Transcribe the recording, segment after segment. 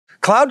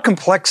Cloud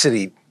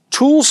complexity,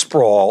 tool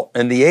sprawl,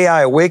 and the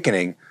AI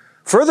awakening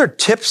further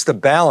tips the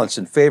balance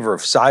in favor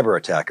of cyber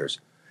attackers.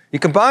 You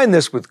combine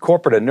this with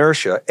corporate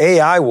inertia,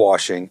 AI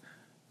washing,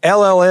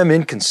 LLM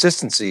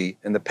inconsistency,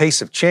 and the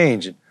pace of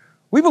change, and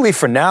we believe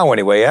for now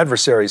anyway,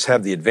 adversaries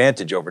have the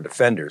advantage over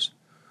defenders.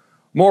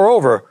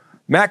 Moreover,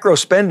 macro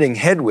spending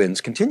headwinds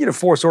continue to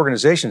force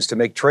organizations to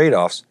make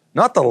trade-offs,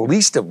 not the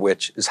least of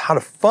which is how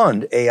to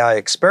fund AI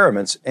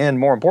experiments and,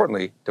 more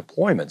importantly,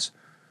 deployments.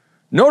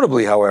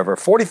 Notably, however,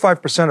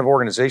 45% of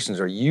organizations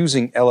are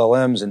using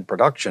LLMs in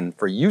production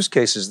for use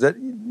cases that,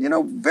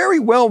 very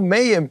well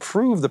may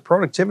improve the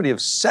productivity of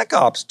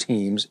SecOps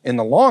teams in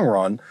the long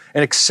run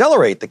and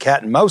accelerate the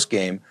cat and mouse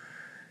game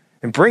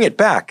and bring it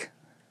back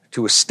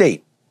to a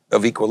state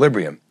of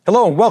equilibrium.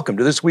 Hello and welcome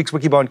to this week's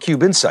Wikibon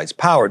Cube Insights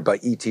powered by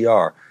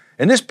ETR.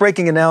 In this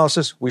breaking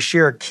analysis, we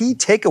share key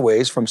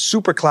takeaways from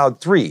SuperCloud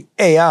 3,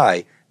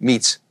 AI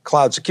meets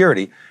cloud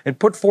security, and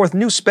put forth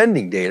new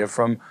spending data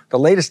from the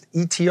latest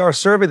ETR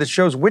survey that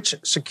shows which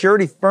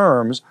security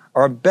firms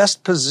are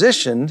best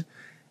positioned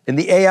in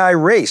the AI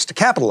race to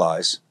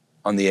capitalize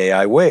on the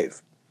AI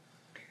wave.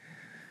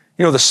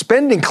 The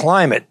spending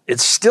climate,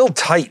 it's still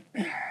tight.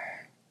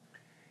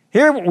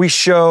 Here we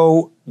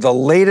show the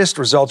latest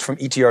results from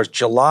ETR's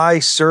July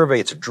survey.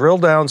 It's a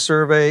drill-down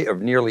survey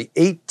of nearly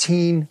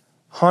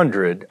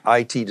 1,800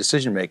 IT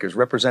decision makers,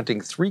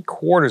 representing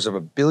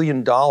 $750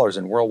 million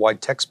in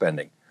worldwide tech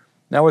spending.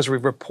 Now, as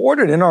we've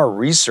reported in our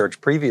research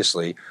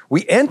previously,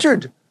 we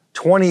entered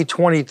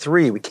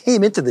 2023, we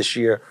came into this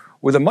year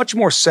with a much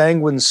more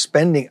sanguine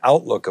spending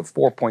outlook of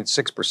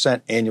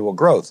 4.6% annual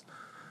growth.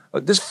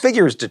 This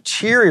figure has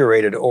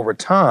deteriorated over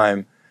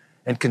time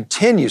and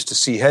continues to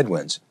see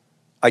headwinds.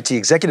 IT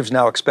executives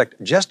now expect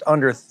just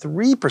under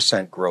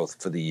 3% growth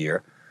for the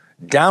year,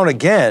 down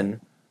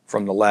again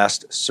from the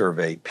last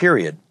survey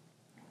period.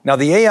 Now,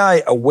 the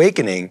AI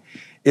awakening,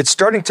 it's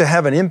starting to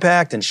have an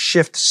impact and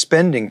shift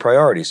spending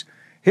priorities.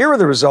 Here are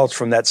the results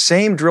from that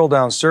same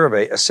drill-down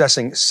survey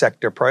assessing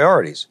sector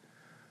priorities.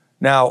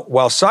 Now,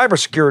 while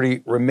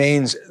cybersecurity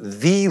remains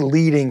the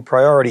leading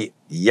priority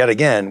yet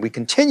again, we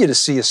continue to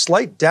see a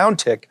slight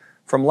downtick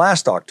from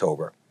last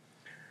October.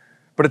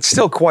 But it's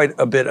still quite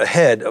a bit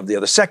ahead of the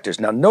other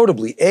sectors. Now,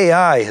 notably,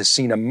 AI has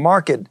seen a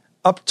marked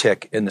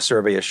uptick in the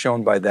survey as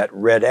shown by that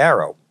red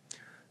arrow.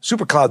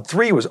 SuperCloud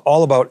 3 was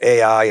all about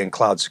AI and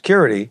cloud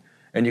security,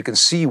 and you can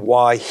see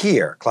why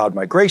here. Cloud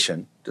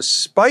migration,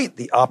 despite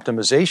the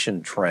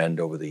optimization trend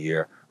over the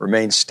year,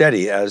 remains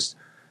steady, as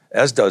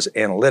does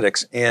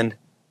analytics and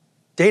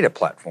data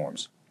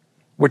platforms,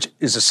 which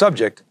is a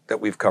subject that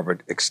we've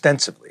covered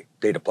extensively,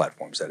 data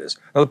platforms, that is.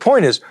 Now, the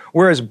point is,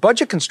 whereas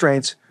budget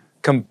constraints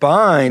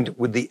combined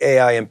with the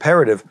AI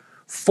imperative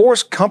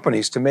force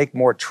companies to make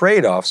more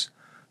trade-offs,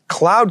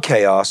 cloud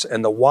chaos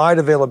and the wide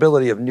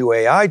availability of new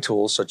AI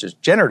tools, such as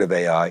generative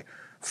AI,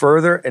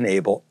 further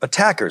enable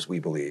attackers, we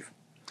believe.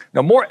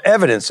 Now, more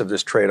evidence of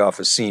this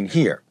trade-off is seen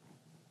here.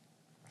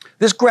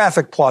 This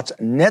graphic plots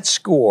net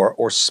score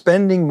or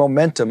spending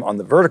momentum on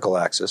the vertical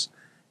axis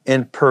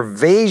and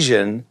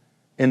pervasion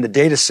in the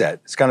data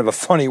set. It's kind of a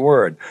funny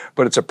word,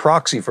 but it's a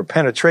proxy for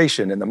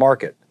penetration in the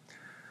market.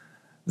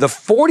 The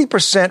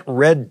 40%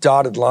 red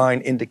dotted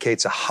line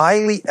indicates a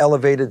highly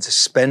elevated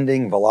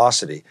spending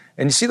velocity.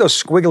 And you see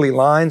those squiggly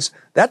lines?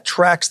 That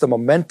tracks the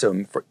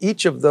momentum for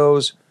each of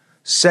those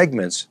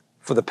segments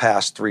for the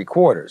past 3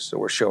 quarters. So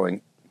we're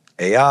showing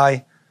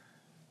AI,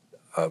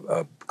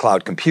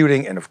 cloud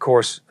computing, and of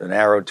course, an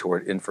arrow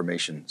toward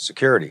information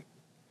security.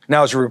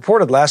 Now, as we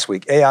reported last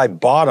week, AI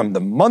bottomed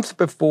the month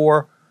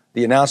before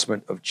the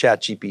announcement of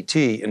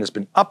ChatGPT and has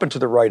been up and to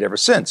the right ever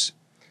since.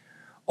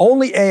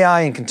 Only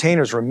AI and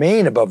containers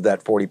remain above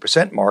that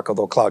 40% mark,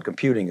 although cloud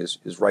computing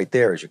is right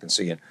there, as you can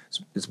see. And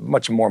it's a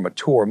much more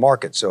mature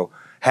market. So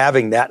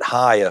having that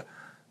high a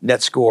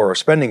net score or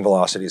spending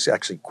velocity is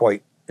actually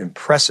quite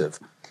impressive.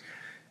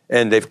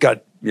 And they've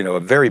got a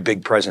very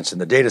big presence in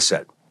the data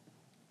set.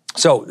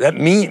 So that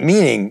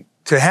meaning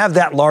to have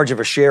that large of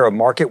a share of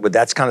market with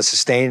that kind of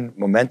sustained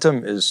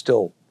momentum is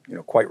still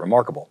quite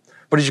remarkable.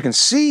 But as you can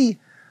see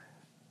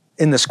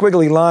in the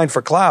squiggly line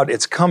for cloud,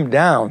 it's come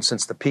down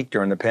since the peak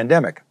during the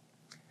pandemic.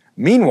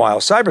 Meanwhile,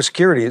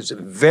 cybersecurity is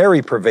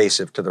very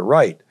pervasive to the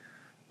right,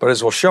 but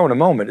as we'll show in a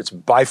moment, it's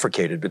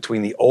bifurcated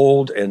between the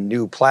old and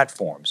new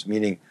platforms,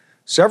 meaning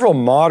several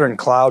modern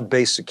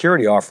cloud-based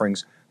security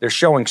offerings, they're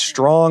showing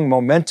strong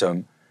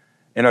momentum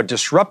and are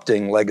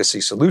disrupting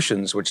legacy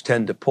solutions, which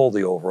tend to pull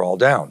the overall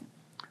down.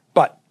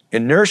 But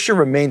inertia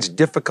remains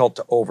difficult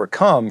to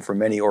overcome for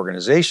many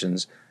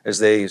organizations as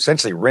they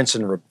essentially rinse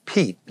and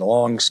repeat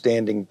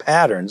long-standing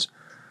patterns.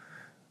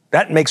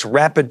 That makes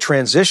rapid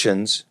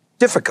transitions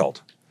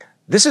difficult.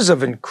 This is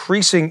of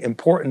increasing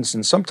importance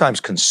and sometimes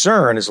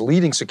concern as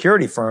leading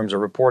security firms are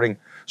reporting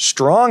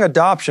strong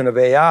adoption of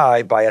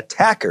AI by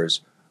attackers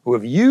who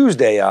have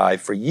used AI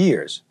for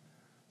years.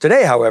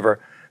 Today, however,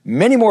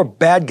 many more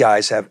bad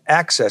guys have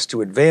access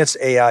to advanced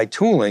AI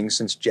tooling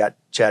since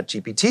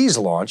ChatGPT's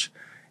launch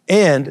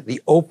and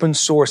the open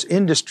source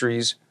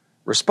industry's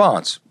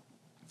response.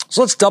 So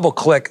let's double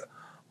click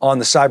on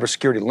the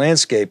cybersecurity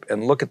landscape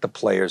and look at the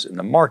players in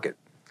the market.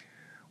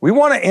 We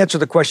want to answer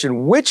the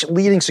question, which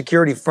leading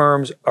security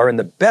firms are in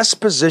the best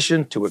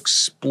position to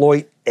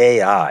exploit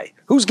AI?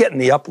 Who's getting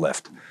the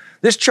uplift?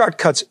 This chart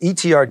cuts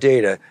ETR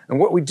data, and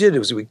what we did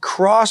was we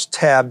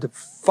cross-tabbed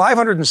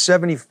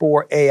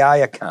 574 AI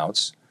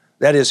accounts,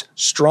 that is,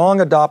 strong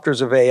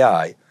adopters of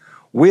AI,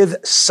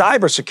 with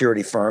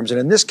cybersecurity firms, and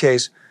in this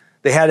case,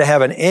 they had to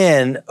have an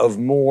N of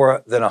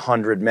more than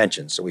 100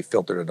 mentions. So we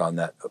filtered it on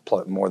that,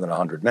 more than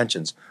 100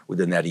 mentions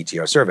within that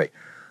ETR survey.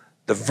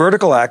 The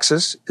vertical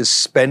axis is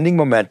spending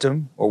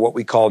momentum, or what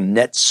we call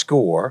net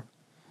score,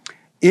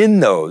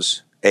 in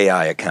those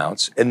AI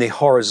accounts, and the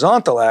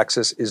horizontal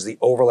axis is the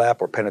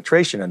overlap or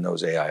penetration in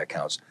those AI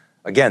accounts.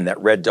 Again, that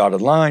red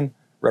dotted line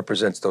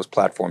represents those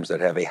platforms that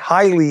have a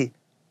highly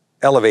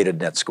elevated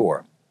net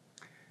score.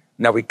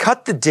 Now, we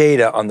cut the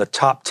data on the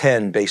top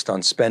 10 based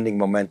on spending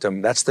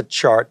momentum. That's the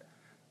chart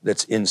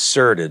that's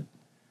inserted.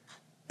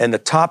 And the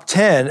top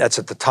 10, that's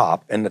at the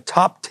top, and the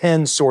top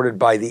 10 sorted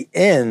by the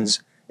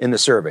ends in the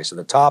survey. So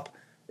the top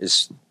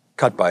is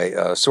cut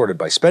by, sorted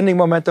by spending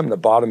momentum. The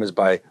bottom is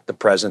by the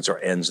presence or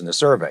ends in the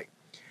survey.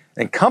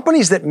 And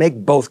companies that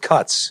make both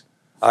cuts,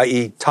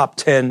 i.e. top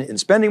 10 in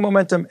spending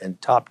momentum and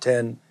top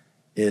 10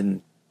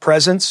 in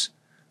presence,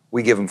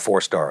 we give them 4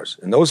 stars.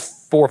 And those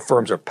 4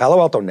 firms are Palo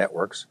Alto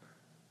Networks,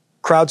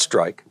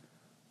 CrowdStrike,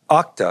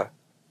 Okta,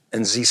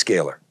 and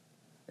Zscaler.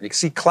 And you can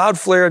see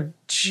Cloudflare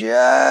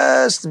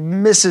just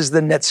misses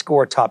the net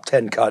score top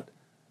 10 cut,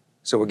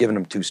 so we're giving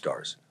them 2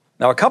 stars.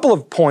 Now, a couple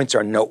of points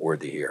are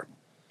noteworthy here.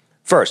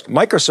 First,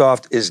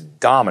 Microsoft is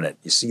dominant.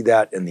 You see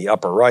that in the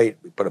upper right.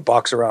 We put a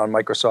box around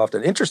Microsoft.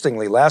 And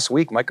interestingly, last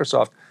week,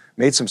 Microsoft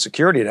made some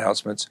security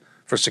announcements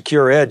for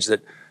Secure Edge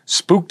that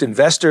spooked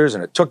investors,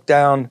 and it took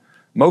down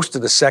most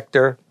of the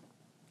sector.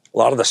 A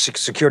lot of the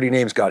security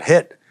names got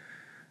hit.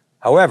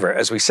 However,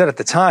 as we said at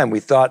the time, we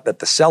thought that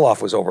the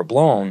sell-off was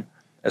overblown,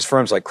 as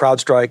firms like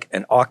CrowdStrike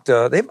and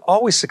Okta, they've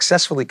always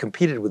successfully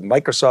competed with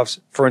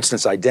Microsoft's, for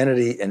instance,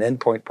 identity and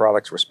endpoint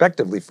products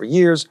respectively for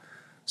years.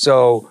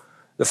 So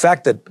the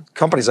fact that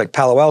companies like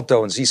Palo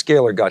Alto and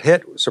Zscaler got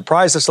hit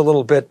surprised us a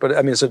little bit, but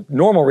I mean, it's a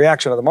normal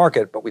reaction of the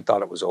market, but we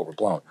thought it was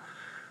overblown.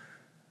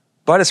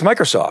 But it's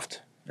Microsoft,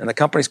 and the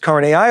company's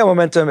current AI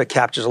momentum, it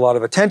captures a lot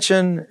of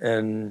attention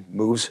and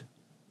moves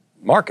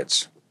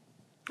markets.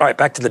 All right,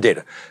 back to the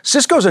data.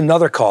 Cisco's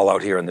another call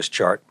out here in this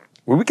chart,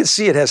 where we can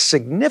see it has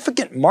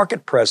significant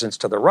market presence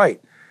to the right.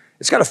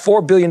 It's got a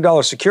 $4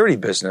 billion security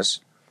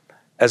business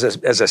as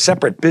a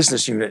separate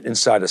business unit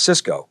inside of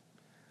Cisco.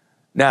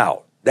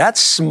 Now, that's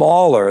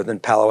smaller than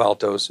Palo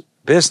Alto's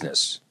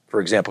business,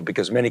 for example,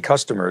 because many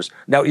customers,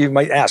 now you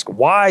might ask,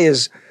 why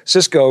is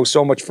Cisco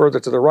so much further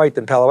to the right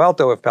than Palo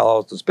Alto if Palo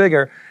Alto's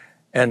bigger?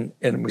 And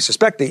we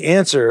suspect the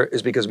answer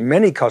is because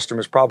many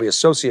customers probably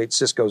associate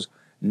Cisco's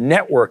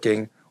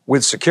networking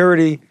with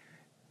security.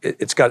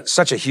 It's got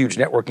such a huge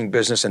networking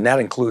business, and that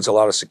includes a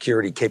lot of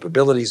security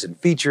capabilities and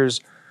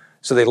features.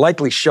 So they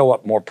likely show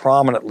up more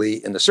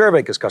prominently in the survey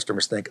because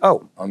customers think,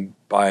 oh, I'm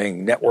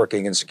buying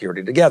networking and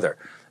security together.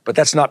 But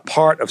that's not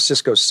part of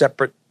Cisco's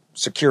separate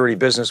security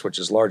business, which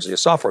is largely a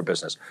software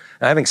business.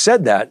 Now, having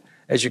said that,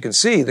 as you can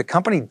see, the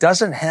company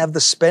doesn't have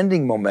the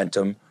spending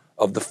momentum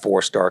of the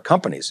 4-star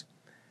companies.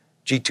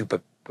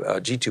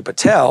 Jeetu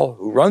Patel,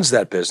 who runs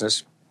that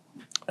business,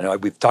 I know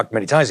we've talked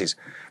many times, he's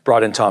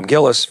brought in Tom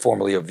Gillis,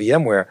 formerly of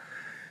VMware.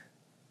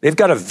 They've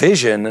got a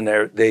vision, and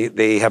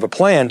they have a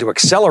plan to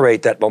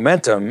accelerate that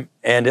momentum,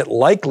 and it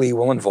likely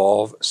will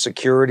involve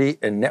security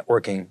and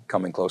networking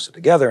coming closer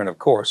together, and of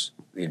course,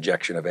 the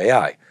injection of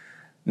AI.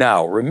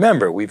 Now,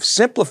 remember, we've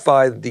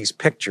simplified these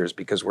pictures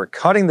because we're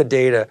cutting the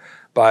data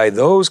by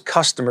those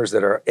customers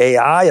that are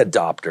AI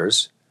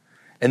adopters,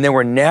 and then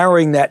we're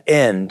narrowing that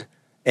N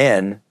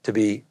to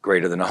be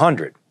greater than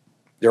 100.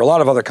 There are a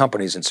lot of other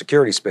companies in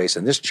security space,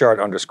 and this chart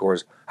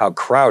underscores how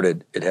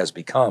crowded it has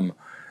become.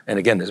 And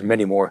again, there's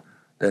many more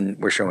than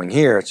we're showing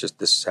here. It's just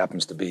this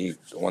happens to be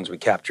the ones we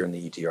capture in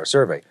the ETR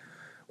survey.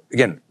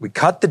 Again, we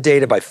cut the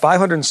data by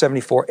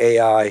 574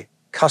 AI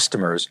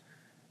customers,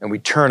 and we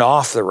turn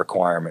off the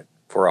requirement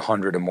for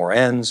 100 or more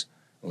Ns.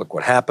 Look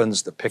what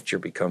happens. The picture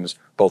becomes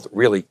both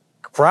really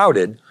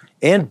crowded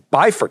and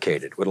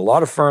bifurcated, with a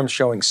lot of firms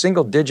showing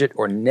single-digit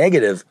or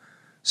negative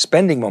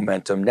spending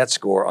momentum net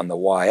score on the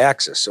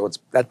y-axis. So it's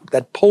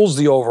that pulls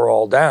the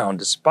overall down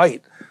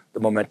despite the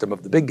momentum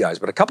of the big guys.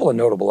 But a couple of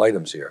notable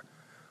items here.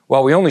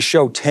 While we only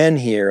show 10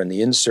 here in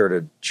the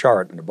inserted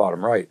chart in the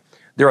bottom right,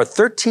 there are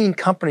 13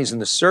 companies in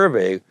the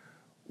survey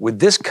with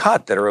this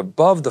cut that are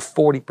above the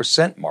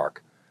 40%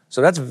 mark.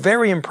 So that's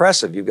very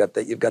impressive. You've got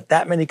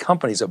that many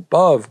companies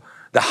above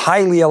the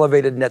highly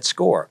elevated net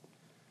score.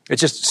 It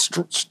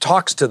just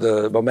talks to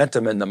the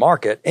momentum in the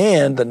market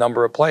and the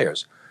number of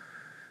players.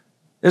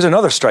 There's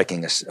another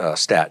striking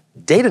stat.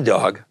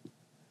 Datadog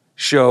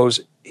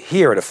shows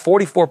here at a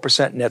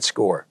 44% net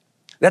score.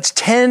 That's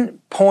 10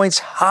 points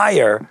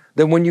higher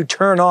than when you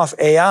turn off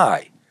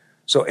AI.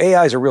 So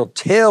AI is a real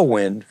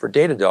tailwind for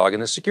Datadog in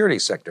the security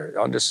sector. It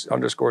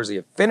underscores the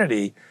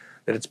affinity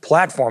that its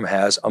platform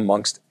has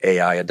amongst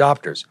AI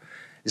adopters.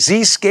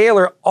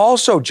 Zscaler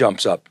also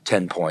jumps up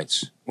 10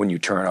 points when you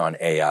turn on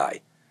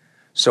AI.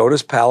 So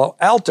does Palo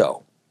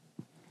Alto.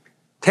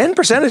 10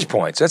 percentage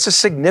points, that's a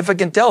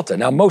significant delta.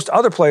 Now, most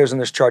other players in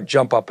this chart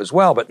jump up as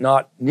well, but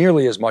not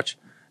nearly as much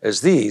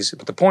as these.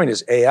 But the point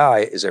is,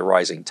 AI is a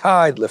rising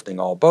tide, lifting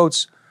all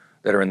boats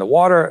that are in the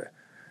water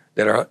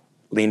that are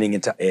leaning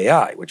into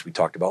AI, which we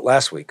talked about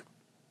last week.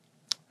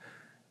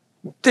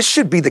 This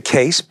should be the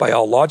case by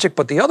all logic,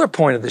 but the other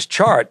point of this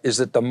chart is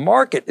that the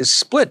market is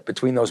split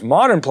between those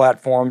modern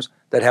platforms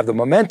that have the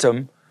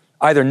momentum,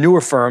 either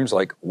newer firms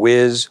like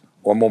Wiz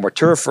or more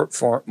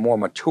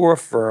mature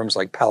firms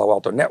like Palo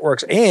Alto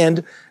Networks,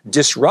 and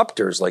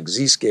disruptors like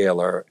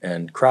Zscaler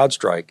and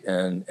CrowdStrike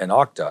and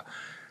Okta.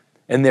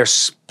 And they're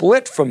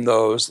split from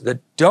those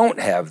that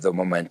don't have the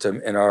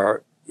momentum and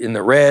are in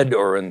the red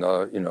or in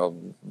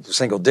the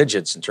single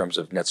digits in terms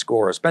of net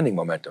score or spending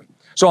momentum.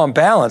 So on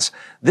balance,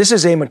 this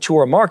is a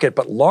mature market,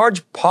 but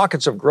large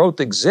pockets of growth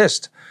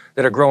exist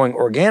that are growing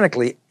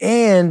organically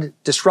and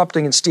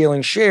disrupting and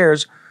stealing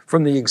shares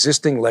from the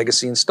existing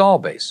legacy install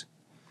base.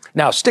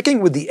 Now,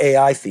 sticking with the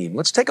AI theme,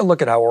 let's take a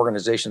look at how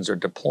organizations are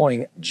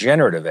deploying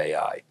generative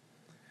AI.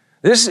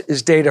 This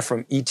is data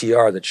from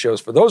ETR that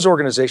shows for those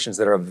organizations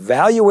that are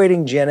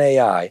evaluating Gen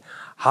AI,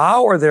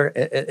 how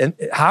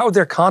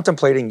they're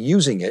contemplating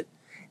using it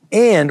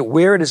and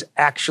where it is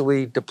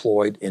actually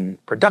deployed in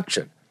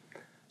production.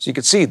 So you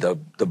can see the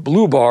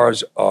blue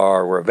bars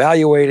we're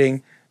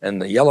evaluating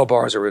and the yellow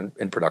bars are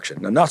in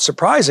production. Now, not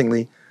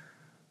surprisingly,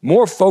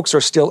 more folks are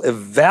still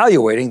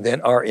evaluating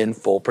than are in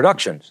full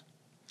production.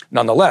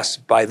 Nonetheless,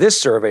 by this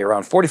survey,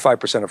 around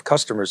 45% of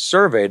customers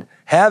surveyed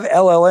have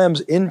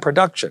LLMs in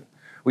production.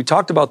 We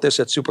talked about this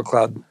at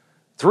SuperCloud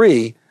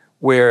 3,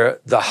 where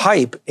the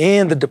hype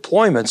and the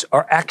deployments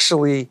are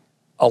actually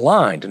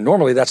aligned. And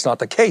normally that's not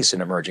the case in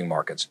emerging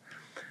markets.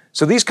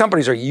 So these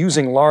companies are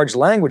using large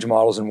language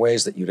models in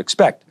ways that you'd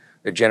expect.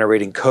 They're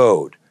generating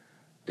code.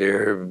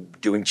 They're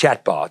doing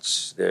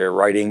chatbots. They're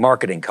writing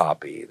marketing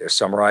copy. They're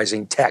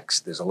summarizing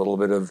text. There's a little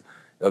bit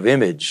of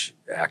image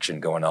action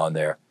going on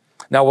there.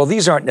 Now, while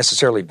these aren't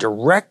necessarily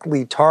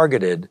directly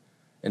targeted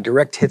and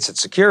direct hits at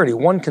security,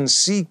 one can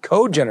see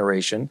code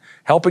generation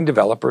helping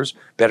developers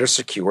better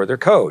secure their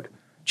code.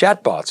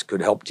 Chatbots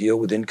could help deal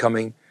with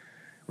incoming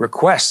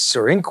requests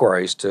or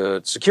inquiries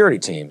to security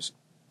teams.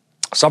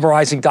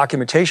 Summarizing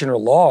documentation or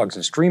logs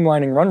and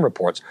streamlining run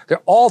reports,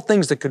 they're all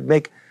things that could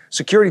make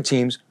security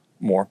teams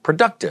more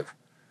productive.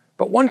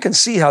 But one can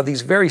see how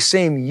these very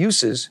same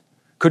uses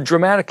could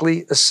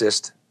dramatically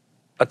assist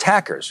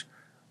attackers,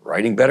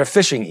 writing better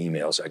phishing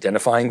emails,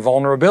 identifying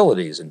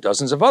vulnerabilities, and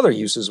dozens of other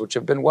uses which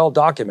have been well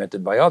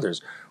documented by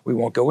others. We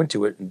won't go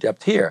into it in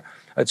depth here.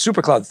 At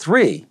SuperCloud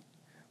 3,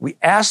 we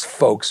asked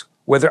folks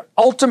whether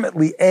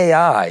ultimately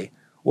AI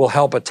will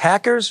help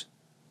attackers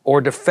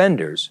or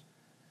defenders.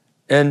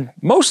 And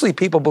mostly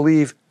people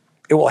believe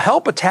it will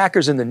help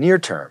attackers in the near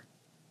term.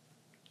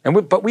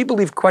 But we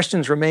believe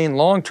questions remain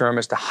long-term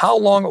as to how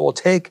long it will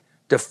take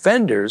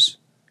defenders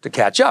to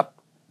catch up.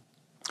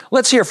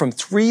 Let's hear from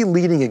 3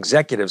 leading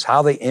executives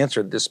how they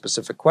answered this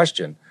specific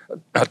question,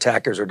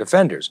 attackers or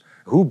defenders.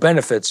 Who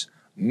benefits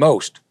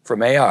most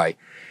from AI?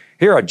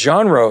 Here are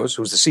John Rose,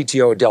 who's the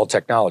CTO of Dell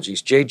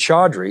Technologies, Jay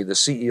Chaudhry, the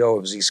CEO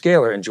of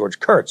Zscaler, and George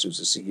Kurtz, who's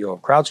the CEO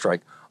of CrowdStrike,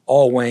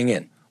 all weighing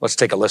in. Let's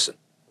take a listen.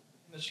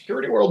 In the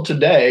security world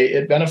today,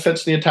 it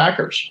benefits the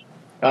attackers.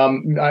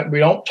 We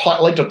don't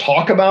like to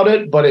talk about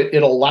it, but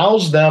it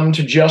allows them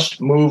to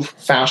just move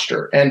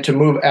faster and to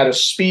move at a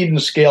speed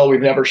and scale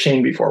we've never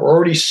seen before. We're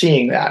already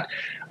seeing that.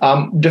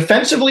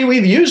 Defensively,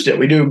 we've used it.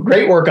 We do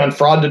great work on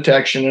fraud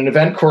detection and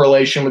event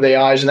correlation with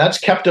AIs, and that's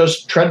kept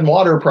us treading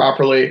water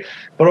properly.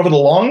 But over the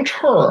long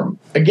term,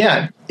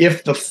 again,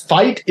 if the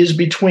fight is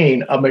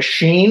between a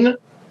machine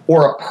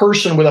or a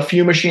person with a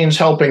few machines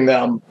helping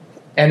them,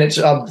 and it's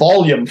a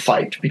volume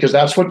fight, because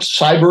that's what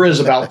cyber is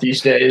about these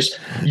days,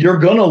 you're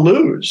going to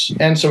lose.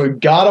 And so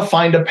we've got to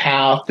find a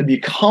path to be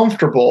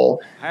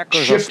comfortable.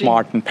 Hackers are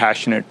smart and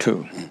passionate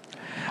too.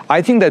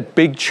 I think that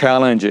big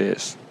challenge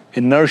is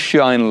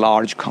inertia in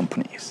large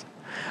companies.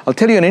 I'll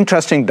tell you an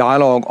interesting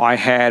dialogue I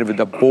had with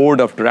the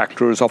board of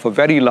directors of a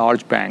very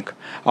large bank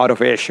out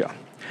of Asia.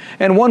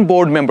 And one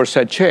board member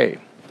said, Jay,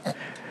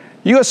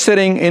 you are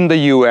sitting in the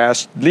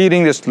US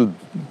leading this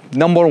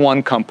number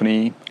 1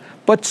 company,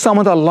 but some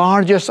of the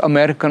largest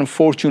American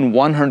Fortune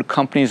 100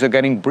 companies are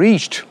getting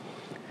breached.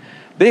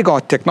 They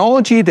got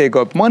technology, they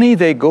got money,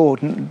 they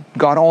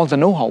got all the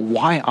know-how.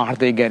 Why are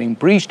they getting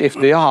breached? If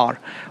they are,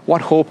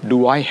 what hope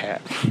do I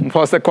have?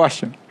 Was the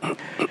question.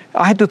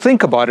 I had to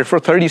think about it for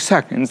 30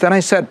 seconds. Then I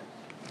said,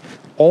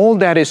 all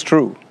that is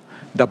true.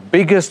 The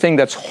biggest thing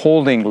that's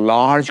holding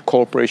large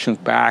corporations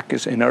back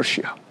is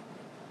inertia.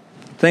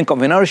 Think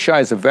of inertia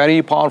as a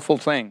very powerful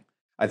thing.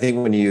 I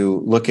think when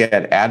you look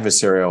at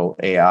adversarial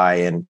AI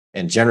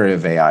and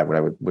generative AI,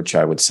 which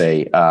I would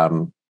say,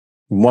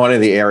 one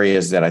of the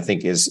areas that I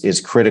think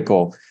is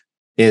critical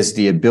is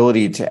the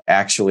ability to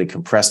actually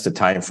compress the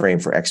time frame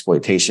for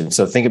exploitation.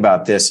 So think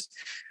about this,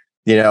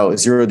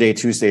 0 Day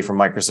Tuesday from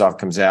Microsoft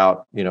comes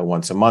out,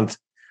 once a month.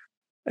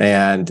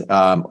 And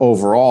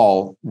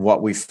overall,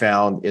 what we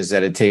found is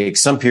that it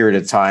takes some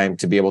period of time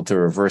to be able to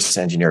reverse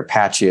engineer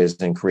patches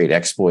and create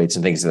exploits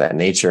and things of that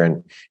nature.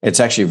 And it's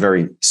actually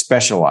very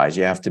specialized.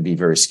 You have to be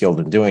very skilled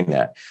in doing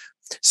that.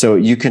 So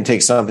you can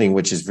take something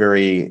which is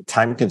very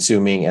time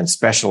consuming and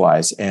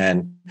specialized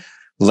and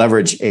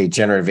leverage a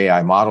generative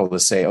AI model to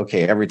say,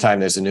 okay, every time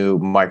there's a new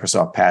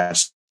Microsoft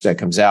patch that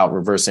comes out,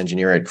 reverse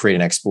engineer it, create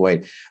an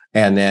exploit,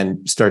 and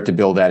then start to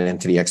build that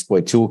into the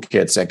exploit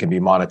toolkits that can be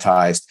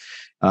monetized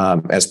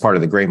as part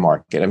of the gray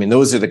market. I mean,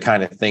 those are the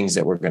kind of things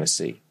that we're going to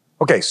see.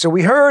 Okay, so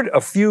we heard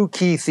a few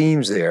key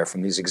themes there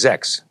from these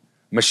execs.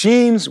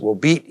 Machines will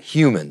beat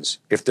humans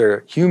if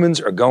their humans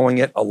are going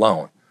it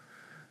alone.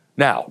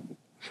 Now,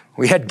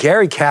 we had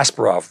Garry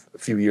Kasparov a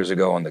few years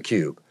ago on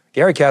theCUBE.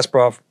 Garry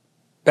Kasparov,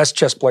 best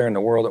chess player in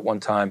the world at one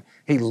time.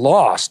 He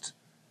lost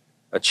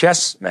a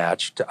chess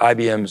match to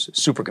IBM's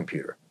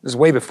supercomputer. This is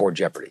way before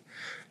Jeopardy.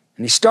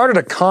 And he started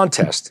a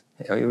contest.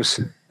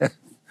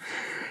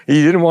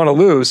 He didn't want to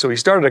lose, so he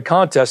started a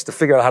contest to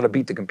figure out how to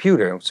beat the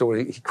computer. So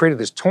he created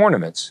these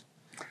tournaments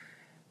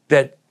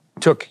that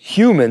took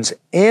humans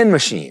and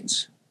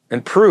machines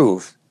and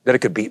proved that it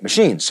could beat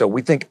machines. So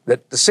we think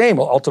that the same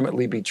will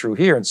ultimately be true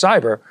here in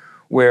cyber,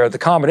 where the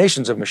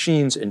combinations of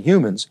machines and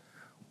humans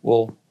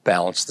will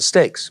balance the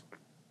stakes.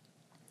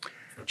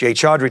 Jay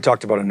Chaudhry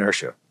talked about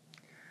inertia.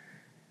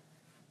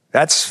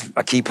 That's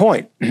a key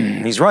point.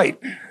 He's right.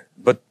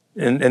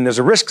 And there's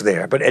a risk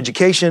there, but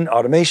education,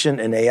 automation,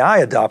 and AI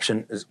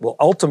adoption will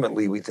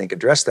ultimately, we think,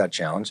 address that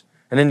challenge.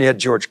 And then you had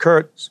George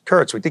Kurtz,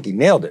 we think he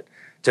nailed it.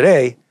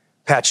 Today,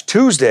 Patch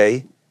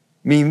Tuesday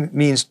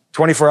means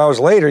 24 hours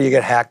later, you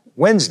get Hack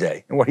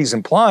Wednesday. And what he's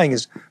implying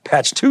is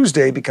Patch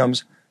Tuesday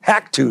becomes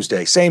Hack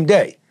Tuesday, same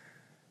day.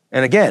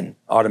 And again,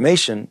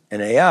 automation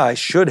and AI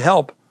should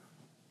help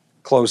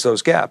close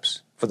those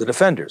gaps for the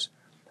defenders.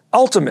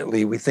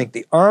 Ultimately, we think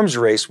the arms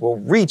race will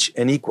reach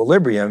an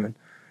equilibrium.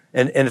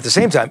 And at the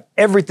same time,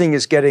 everything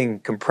is getting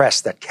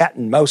compressed. That cat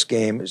and mouse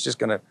game is just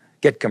going to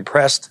get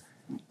compressed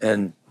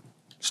and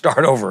start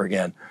over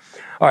again.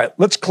 All right,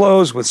 let's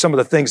close with some of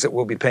the things that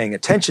we'll be paying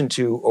attention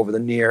to over the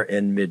near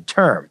and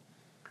midterm.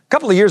 A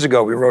couple of years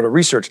ago, we wrote a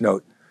research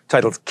note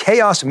titled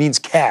Chaos Means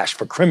Cash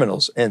for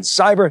Criminals and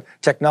Cyber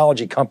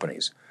Technology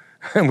Companies.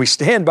 And we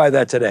stand by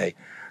that today.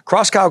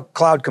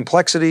 Cross-cloud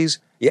complexities,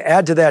 you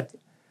add to that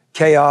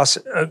chaos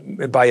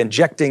by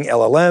injecting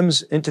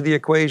LLMs into the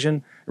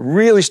equation,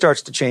 really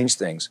starts to change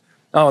things.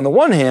 Now, on the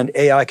one hand,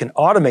 AI can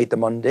automate the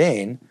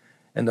mundane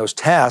and those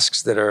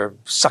tasks that are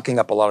sucking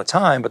up a lot of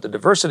time, but the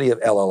diversity of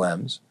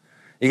LLMs,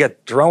 you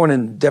get thrown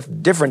in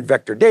different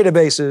vector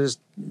databases,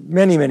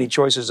 many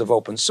choices of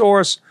open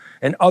source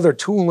and other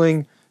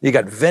tooling. You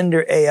got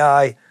vendor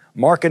AI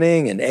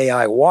marketing and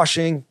AI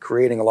washing,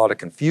 creating a lot of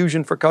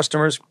confusion for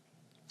customers.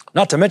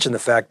 Not to mention the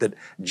fact that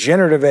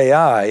generative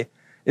AI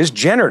is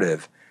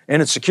generative,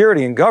 and in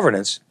security and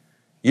governance,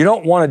 you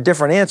don't want a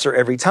different answer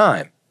every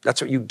time. That's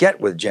what you get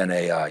with Gen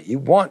AI. You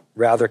want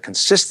rather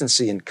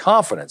consistency and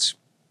confidence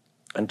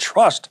and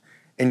trust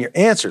in your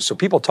answers. So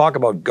people talk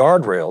about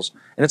guardrails,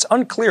 and it's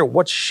unclear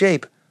what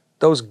shape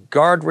those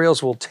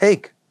guardrails will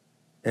take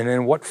and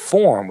in what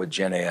form with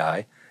Gen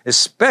AI,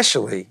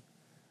 especially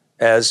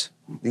as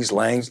these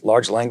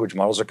large language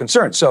models are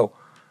concerned. So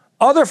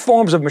other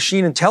forms of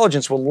machine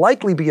intelligence will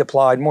likely be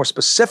applied more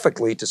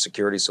specifically to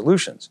security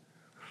solutions.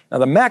 Now,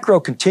 the macro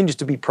continues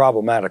to be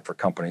problematic for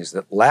companies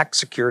that lack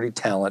security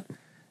talent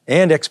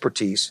and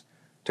expertise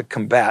to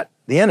combat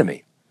the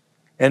enemy.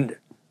 And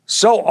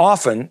so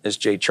often, as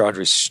Jay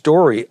Chaudhry's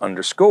story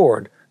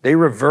underscored, they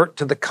revert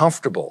to the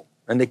comfortable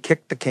and they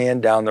kick the can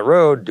down the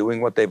road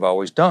doing what they've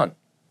always done.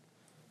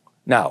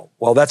 Now,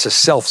 while that's a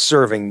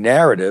self-serving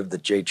narrative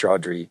that Jay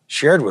Chaudhry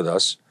shared with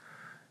us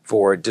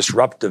for a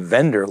disruptive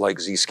vendor like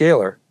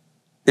Zscaler,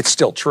 it's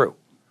still true.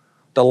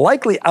 The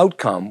likely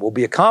outcome will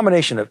be a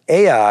combination of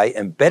AI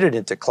embedded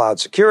into cloud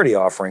security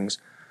offerings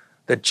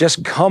that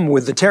just come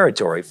with the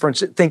territory. For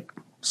instance, think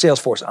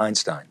Salesforce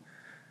Einstein.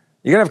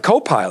 You're going to have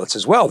co-pilots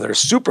as well that are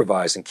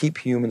supervised and keep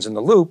humans in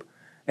the loop,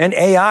 and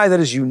AI that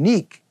is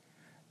unique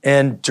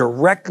and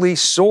directly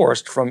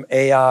sourced from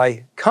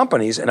AI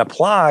companies and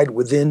applied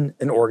within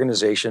an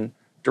organization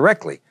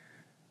directly.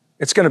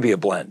 It's going to be a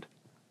blend.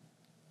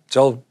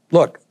 So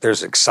look,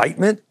 there's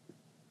excitement,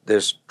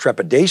 there's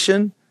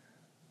trepidation,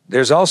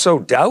 there's also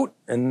doubt,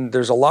 and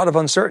there's a lot of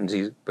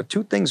uncertainty, but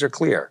two things are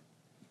clear.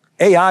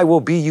 AI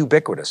will be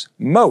ubiquitous.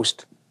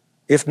 Most,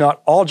 if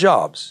not all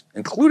jobs,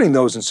 including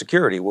those in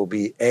security, will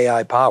be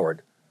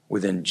AI-powered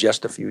within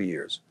just a few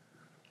years.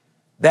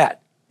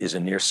 That is a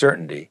near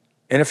certainty.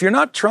 And if you're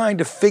not trying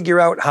to figure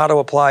out how to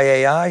apply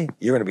AI,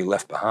 you're going to be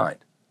left behind.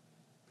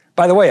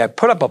 By the way, I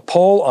put up a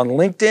poll on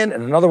LinkedIn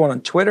and another one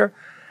on Twitter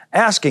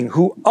asking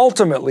who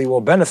ultimately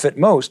will benefit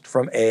most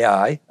from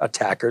AI,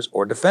 attackers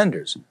or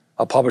defenders.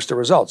 I'll publish the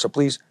results, so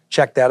please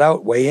check that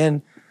out, weigh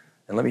in,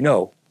 and let me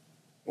know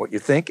what you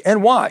think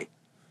and why.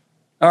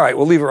 All right,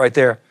 we'll leave it right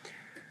there.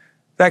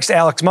 Thanks to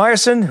Alex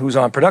Meyerson, who's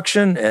on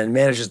production and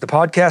manages the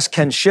podcast,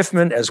 Ken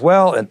Schiffman as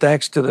well, and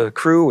thanks to the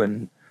crew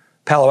in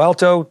Palo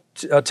Alto,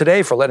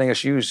 today for letting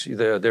us use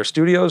their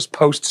studios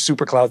post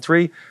SuperCloud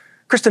 3.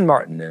 Kristen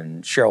Martin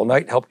and Cheryl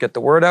Knight helped get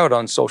the word out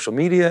on social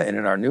media and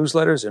in our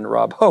newsletters, and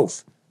Rob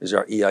Hof is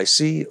our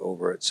EIC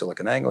over at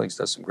SiliconANGLE. He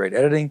does some great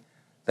editing.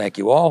 Thank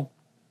you all.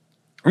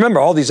 Remember,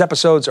 all these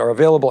episodes are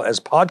available as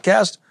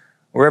podcasts.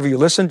 Wherever you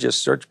listen,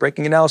 just search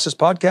Breaking Analysis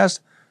Podcast.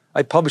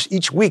 I publish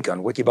each week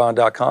on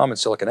wikibon.com and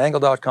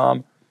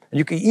siliconangle.com. And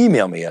you can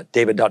email me at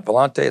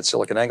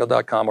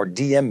david.vellante@siliconangle.com or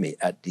DM me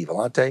at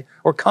dvellante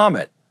or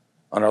comment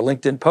on our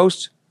LinkedIn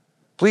posts.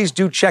 Please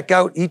do check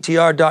out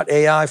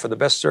etr.ai for the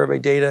best survey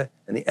data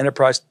in the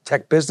enterprise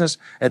tech business.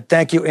 And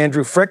thank you,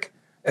 Andrew Frick,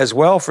 as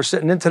well, for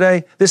sitting in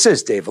today. This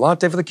is Dave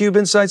Vellante for theCUBE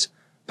Insights,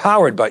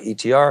 powered by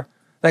ETR.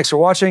 Thanks for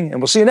watching,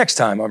 and we'll see you next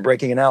time on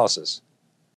Breaking Analysis.